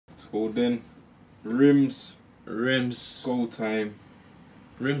go then. Rims. Go time.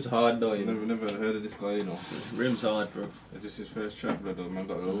 Rims hard though, you know. Never heard of this guy, you know. Rims hard, bro. It's just his first track, though. Man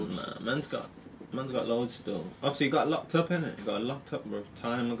got loads. Nah, man's got loads still. Obviously, he got locked up, innit? He got locked up, bro,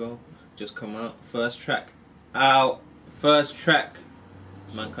 time ago. Just come out. First track. Out. First track.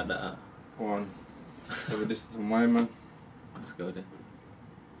 Man, cut that out. Go on. So we listen to my man. Let's go then.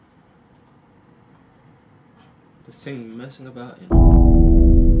 This thing messing about, you know.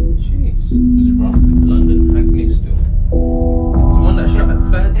 Jeez. Where's he from? London, Hackney still. It's the one that shot at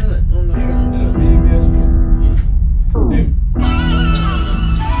Fed, isn't it? Oh, no, shot at VBS, bro. Yeah. Him.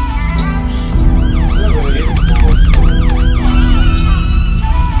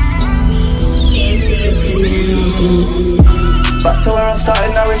 Back to where I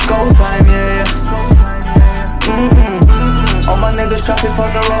started, now it's go time, yeah. All my niggas trapping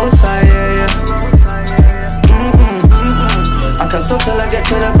on the roadside, yeah. I can't stop till I get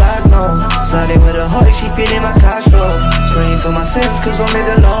to the bag, no. Sliding with a hottie, she feeling my cash flow. Praying for my sins, cause only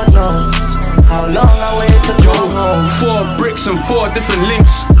the Lord knows how long I waited to go home. 4 bricks and 4 different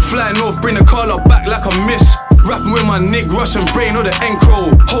links. Flying north, bring the car up back like a miss. Rapping with my Nick, Russian brain or the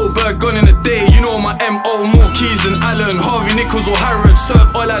Encro. Whole bird gone in a day, you know my M.O. More keys than Allen, Harvey Nichols or Harrod. Serve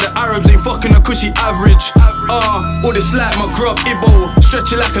all like the Arabs, ain't fucking a cushy average. All this like my grub, Ibo.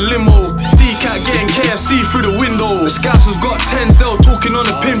 Stretching like a limo. D-Cat getting KFC through the window. The Scousers got 10s, they were talking on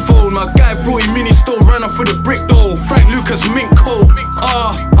the pin phone. My guy brought him mini store, ran up for the brick though. Frank Lucas, Mink Cole.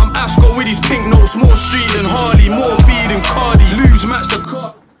 I'm Asco with these pink notes. More street than Harley, more B than Cardi. Lose match the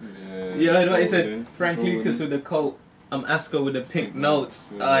car. Yeah, I know what he said. Frank Lucas with the coat. I'm Asco with the pink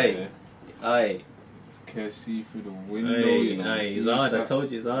notes. Aye. Can't see through the window. You know. He's hard. I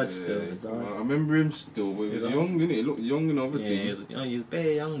told you he's hard still. He's hard. I remember him still, but he was young, innit? He looked young and everything. Yeah, he was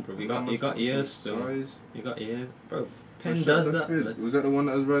very young, bro. You got ears still. Size. You got ears, bro. Pen does that. Was that the one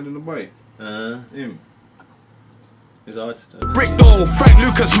that was riding the bike? Him. He's hard still. Brick though, Frank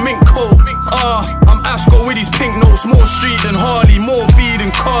Lucas, Mink Cole. I'm Asco with these pink notes. More street than Harley, more B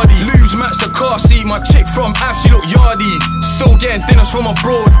than Cardi. Lose match the car seat. My chick from Ash, she look yardy. Still getting dinners from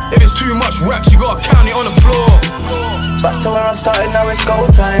abroad. If it's too much racks, you gotta count it on the floor. Back to where I started, now it's go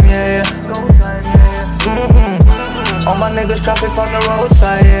time, yeah. All my niggas trapping on the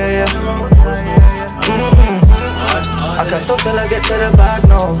roadside, yeah. I can't stop till I get to the bag,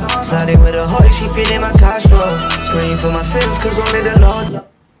 no. Sliding with a hottie, she feeling my cash flow. Praying for my sins, cause only the Lord knows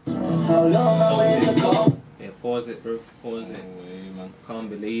how long I waited to go. Yeah, pause it, bro. Pause it. No way, man. Can't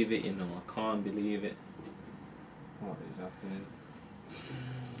believe it, you know. I can't believe it. What is happening?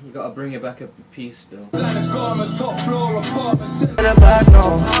 You gotta bring it back a piece, though. To the bag,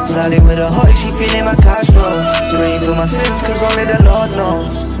 no. Sliding with a hottie, she feeling my cash flow. Praying for my sins, cause only the Lord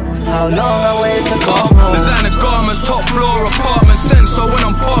knows how long I waited to go home. Designer garments, top floor apartment. Sensor when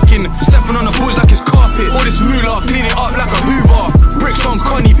I'm parking, stepping on the boys like it's carpet. All this moolah, clean it up like a Hoover. Bricks on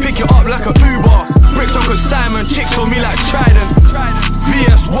Connie, pick it up like a Uber. Bricks on Simon, chicks on me like Trident.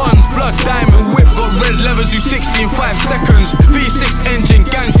 VS1s, blood diamond, whip got red levers, do 60 in 5 seconds. V6 engine,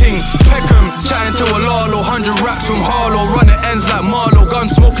 gang ting, Peckham. Chatting to a Lalo, 100 racks from Harlow. Run the ends like Marlow, gun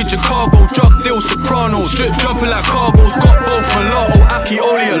smoking Chicago. Drug deal Soprano, strip jumping like cargos. Got both Mulatto, Aki,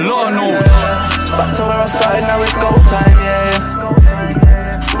 Oli, Alano. Back to where I started, now it's go time, yeah.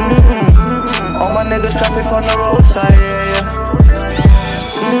 All my niggas trapping on the roadside, yeah.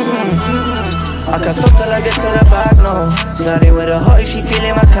 I can't stop till I get to the bag, no. Sliding with a hottie, she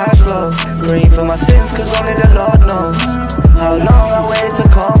feeling my cash flow. Praying for my sins, cause only the Lord knows how long I waited to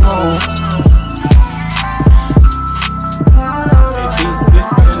come home.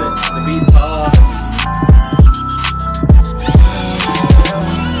 The beat's hard.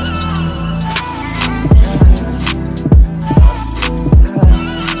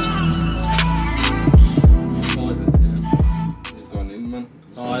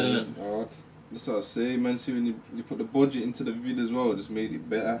 That's what I say, man. See, when you put the budget into the vid as well, it just made it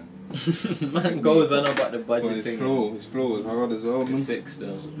better. Man goes on about the budget his thing. His flow was hard as well, man. It's 6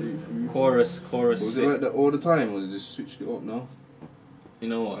 though. Chorus. Was it like that all the time, or did you just switched it up now? You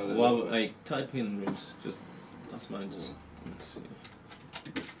know what? Well, I type in Rims. Just that's mine. Just let's see.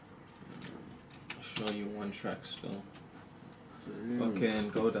 I'll show you one track still. Fucking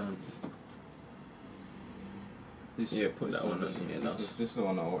go down. Yeah, put that one on. Yeah, this is the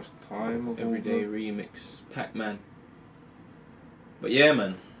one I watched time ago. Everyday remix, Pac-Man. But yeah,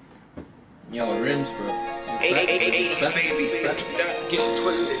 man. Yo, Rims, bro. 80s, baby. Not get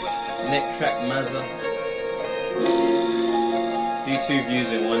twisted. Neck track, Mazza. Do 2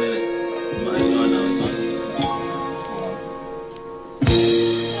 views in one, innit? Might as well now it's on.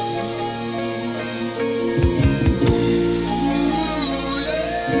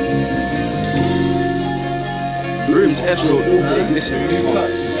 Rims S Road. Listen,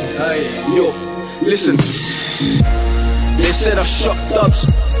 yo, listen. They said I shot dubs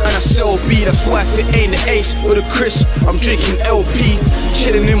and I sell B, that's why if it ain't the ace or the Chris, I'm drinking LP.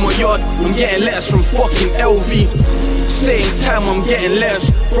 Chilling in my yard, I'm getting letters from fucking LV. Same time I'm getting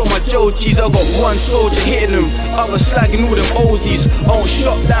letters from my Joe G's. I got one soldier hitting them, others slagging all them Ozies. I don't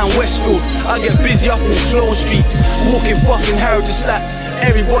shop down Westfield, I get busy up in Sloan Street. Walking fucking Harrow just like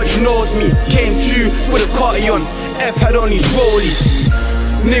everybody knows me. Came true with a Carti on, F had on his rollie.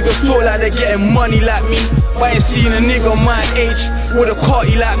 Niggas talk like they're getting money like me, but I ain't seen a nigga my age with a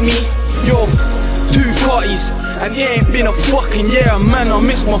Carti like me. Yo, 2 Cartis, and it ain't been a fucking year. Man, I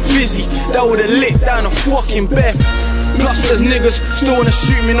miss my fizzy, that would've lit down a fucking bear. Plus there's niggas still wanna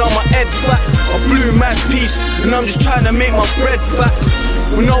shoot me on my head back. A blue mad piece, and I'm just trying to make my bread back.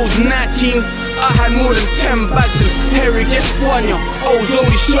 When I was 19, I had more than 10 bags, and Harry gets funnier, I was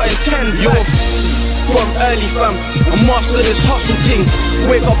only shotting 10 bags. From early fam, I mastered this hustle thing.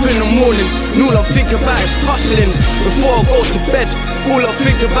 Wake up in the morning, and all I think about is hustling. Before I go to bed, all I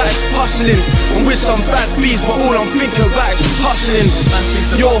think about is hustling. I'm with some bad bees, but all I'm thinking about is hustling.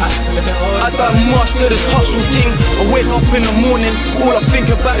 Yo, I done master this hustle thing. I wake up in the morning, all I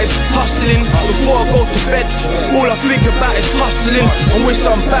think about is hustling. Before I go to bed, all I think about is hustling. I'm with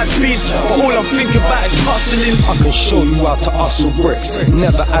some bad bees, but all I'm thinking about is hustling. I can show you how to hustle bricks.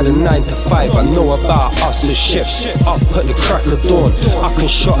 Never had a 9 to 5, I know about us and shifts. Up at the crack of dawn, I can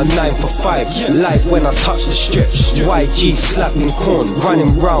shot a 9 for 5. Live when I touch the strip. YG slapping corn,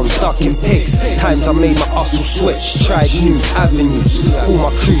 running round, ducking pigs. Times I made my hustle switch, tried new avenues. All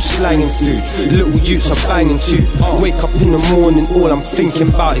my crew slanging food, little youths are banging too. Wake up in the morning, all I'm thinking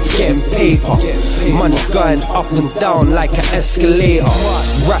about is getting paper. Money going up and down like an escalator.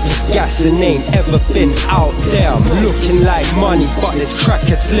 Rappers gassing ain't ever been out there. I'm looking like money, but there's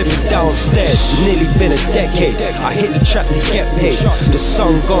crackheads living downstairs. Nearly been a decade, I hit the trap to get paid. The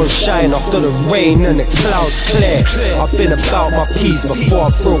sun gon' shine after the rain and the clouds clear. I've been about my P's before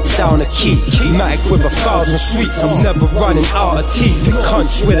I broke down a key. Matic with 1,000 sweets, I'm never running out of teeth. In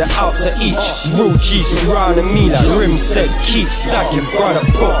country with an ounce of each. Real G's surrounding me like Rimzee, keep stacking, brother,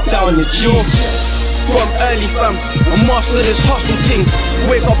 broke down your G's. From early fam, I master this hustle thing.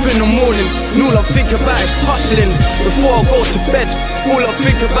 Wake up in the morning, and all I think about is hustling. Before I go to bed, all I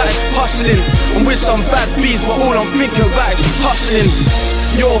think about is hustling. I'm with some bad bees, but all I'm thinking about is hustling.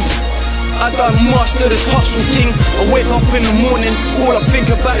 Yo, I done master this hustle thing. I wake up in the morning, all I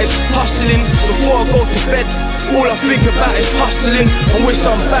think about is hustling. Before I go to bed, all I think about is hustling. I'm with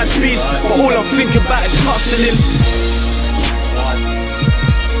some bad bees, but all I'm thinking about is hustling.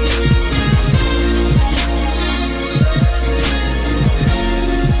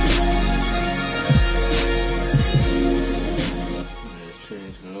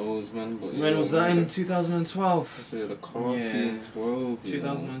 When was that in 2012? So the Carti 12.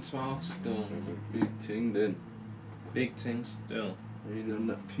 2012 still. Big thing then. Big thing still. Really on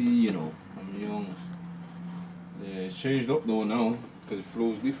that P, you know. I'm young. Yeah, it's changed up though now because it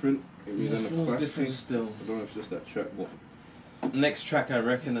flows different. It flows different still. I don't know if it's just that track, but next track, I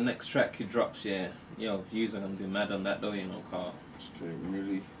reckon the next track he drops, yeah. Yo, views are gonna be mad on that though, you know, car.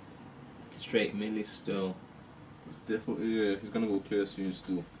 Straight milli still. Definitely, yeah. He's gonna go clear soon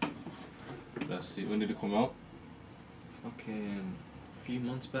still. Let's see. When did it come out? Fucking a few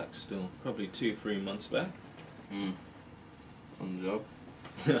months back still. Probably 2-3 months back. On job.